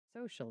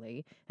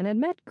socially and had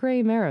met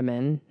Gray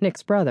Merriman,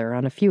 Nick's brother,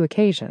 on a few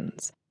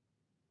occasions.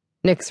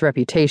 Nick's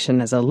reputation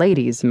as a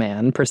ladies'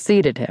 man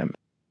preceded him.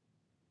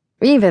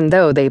 Even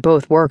though they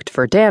both worked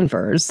for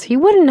Danvers, he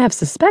wouldn't have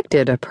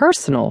suspected a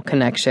personal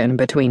connection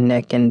between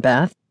Nick and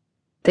Beth.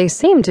 They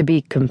seemed to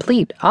be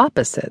complete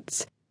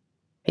opposites.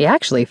 He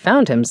actually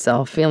found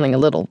himself feeling a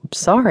little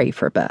sorry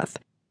for Beth.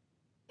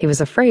 He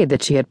was afraid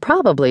that she had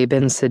probably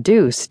been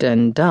seduced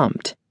and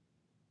dumped.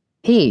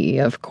 He,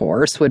 of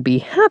course, would be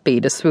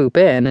happy to swoop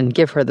in and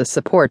give her the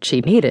support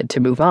she needed to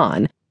move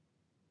on.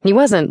 He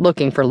wasn't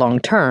looking for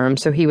long-term,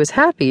 so he was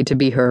happy to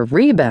be her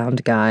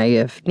rebound guy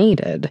if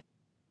needed.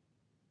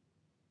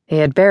 He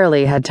had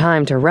barely had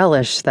time to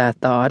relish that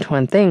thought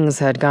when things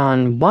had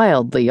gone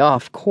wildly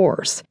off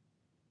course.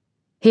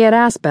 He had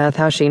asked Beth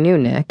how she knew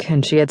Nick,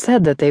 and she had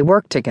said that they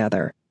worked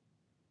together.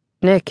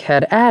 Nick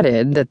had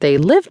added that they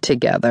lived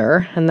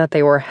together and that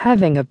they were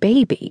having a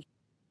baby.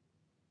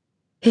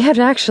 He had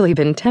actually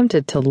been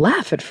tempted to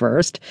laugh at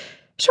first,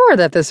 sure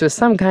that this was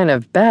some kind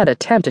of bad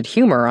attempt at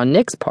humor on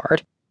Nick's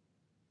part.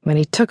 When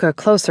he took a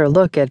closer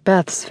look at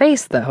Beth's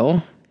face,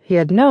 though, he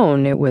had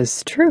known it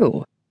was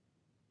true.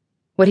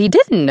 What he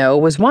didn't know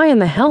was why in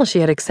the hell she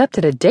had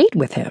accepted a date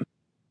with him.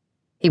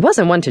 He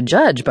wasn't one to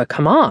judge, but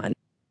come on.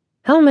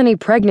 How many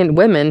pregnant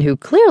women who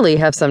clearly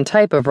have some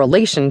type of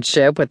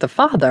relationship with the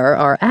father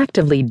are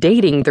actively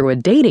dating through a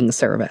dating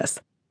service?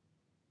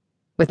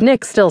 With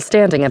Nick still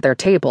standing at their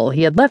table,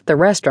 he had left the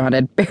restaurant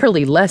at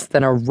barely less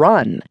than a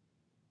run.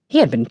 He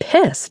had been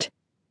pissed.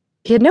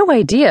 He had no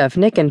idea if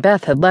Nick and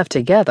Beth had left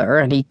together,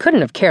 and he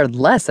couldn't have cared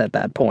less at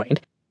that point.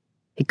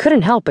 He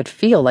couldn't help but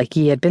feel like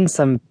he had been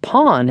some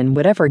pawn in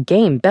whatever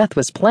game Beth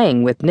was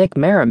playing with Nick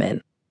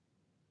Merriman.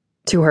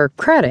 To her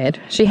credit,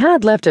 she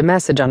had left a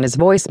message on his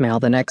voicemail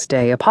the next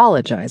day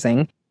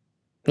apologizing.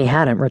 He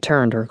hadn't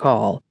returned her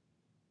call.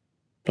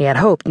 He had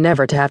hoped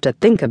never to have to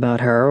think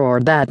about her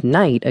or that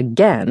night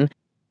again,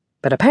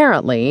 but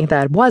apparently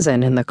that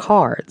wasn't in the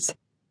cards.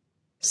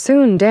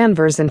 Soon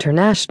Danvers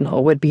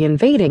International would be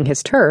invading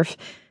his turf,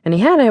 and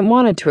he hadn't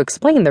wanted to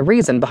explain the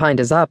reason behind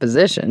his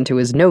opposition to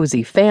his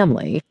nosy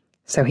family,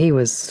 so he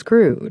was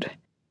screwed.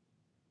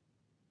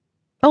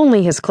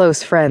 Only his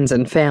close friends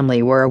and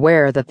family were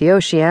aware that the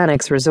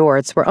Oceanics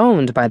resorts were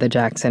owned by the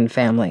Jackson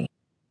family.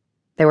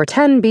 There were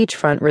 10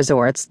 beachfront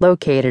resorts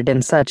located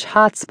in such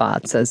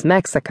hotspots as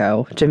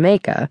Mexico,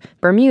 Jamaica,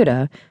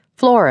 Bermuda,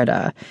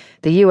 Florida,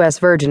 the U.S.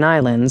 Virgin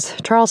Islands,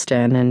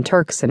 Charleston, and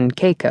Turks and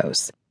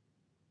Caicos.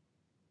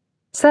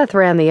 Seth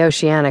ran the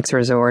Oceanics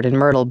Resort in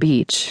Myrtle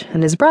Beach,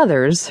 and his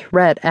brothers,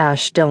 Rhett,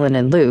 Ash, Dylan,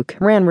 and Luke,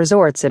 ran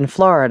resorts in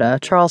Florida,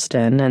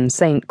 Charleston, and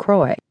St.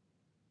 Croix.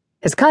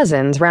 His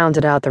cousins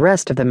rounded out the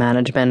rest of the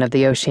management of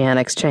the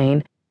Oceanics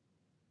chain.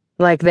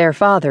 Like their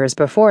fathers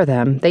before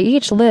them, they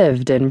each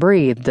lived and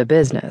breathed the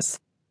business.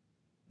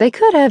 They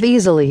could have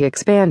easily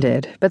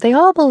expanded, but they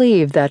all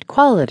believed that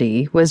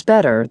quality was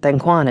better than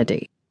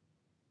quantity.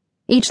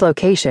 Each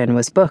location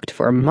was booked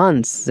for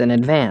months in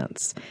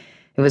advance.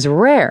 It was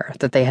rare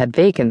that they had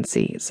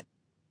vacancies.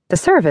 The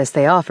service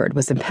they offered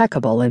was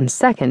impeccable and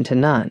second to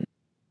none.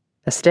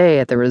 A stay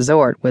at the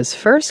resort was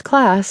first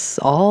class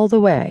all the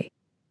way.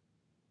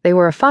 They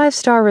were a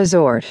 5-star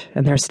resort,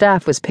 and their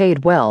staff was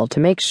paid well to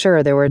make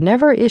sure there were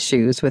never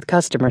issues with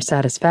customer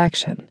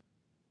satisfaction.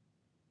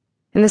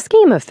 In the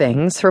scheme of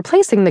things,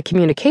 replacing the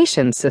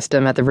communication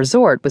system at the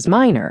resort was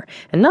minor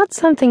and not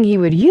something he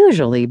would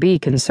usually be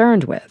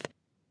concerned with.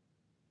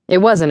 It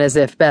wasn't as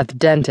if Beth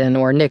Denton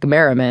or Nick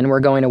Merriman were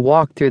going to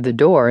walk through the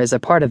door as a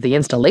part of the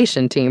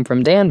installation team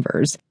from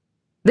Danvers.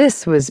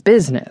 This was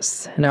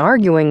business, and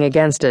arguing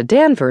against a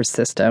Danvers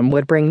system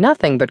would bring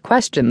nothing but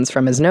questions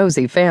from his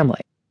nosy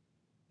family.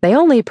 They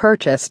only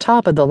purchased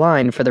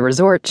top-of-the-line for the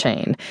resort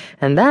chain,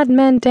 and that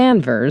meant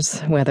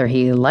Danvers, whether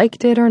he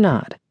liked it or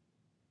not.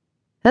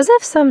 As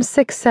if some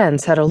sixth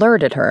sense had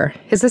alerted her,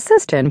 his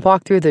assistant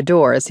walked through the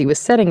door as he was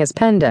setting his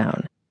pen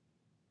down.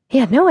 He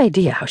had no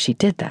idea how she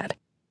did that.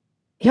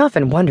 He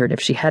often wondered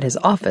if she had his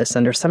office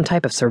under some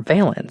type of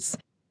surveillance.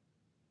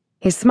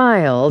 He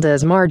smiled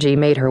as Margie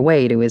made her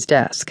way to his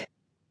desk.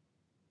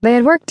 They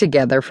had worked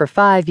together for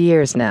 5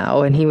 years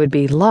now, and he would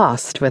be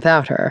lost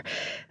without her,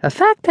 a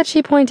fact that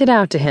she pointed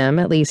out to him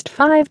at least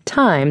 5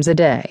 times a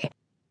day.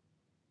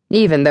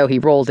 Even though he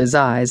rolled his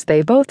eyes,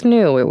 they both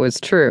knew it was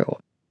true.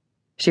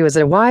 She was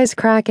a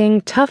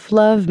wisecracking,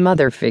 tough-love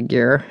mother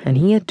figure, and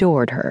he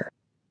adored her.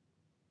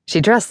 She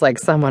dressed like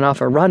someone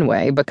off a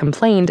runway, but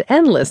complained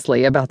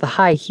endlessly about the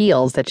high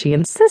heels that she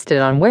insisted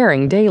on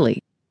wearing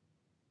daily.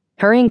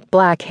 Her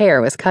ink-black hair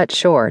was cut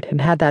short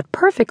and had that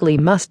perfectly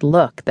mussed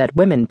look that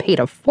women paid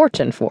a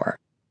fortune for.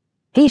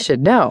 He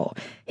should know.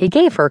 He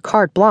gave her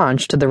carte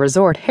blanche to the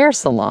resort hair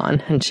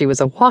salon, and she was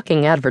a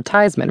walking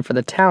advertisement for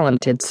the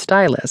talented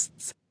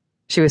stylists.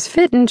 She was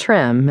fit and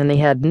trim, and they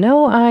had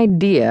no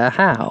idea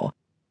how.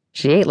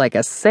 She ate like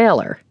a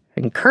sailor,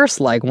 and cursed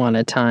like one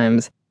at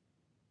times.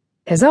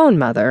 His own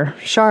mother,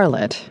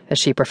 Charlotte, as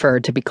she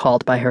preferred to be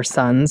called by her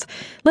sons,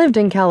 lived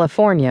in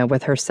California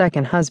with her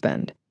second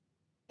husband.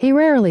 He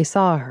rarely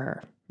saw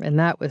her, and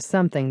that was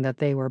something that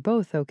they were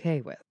both okay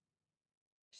with.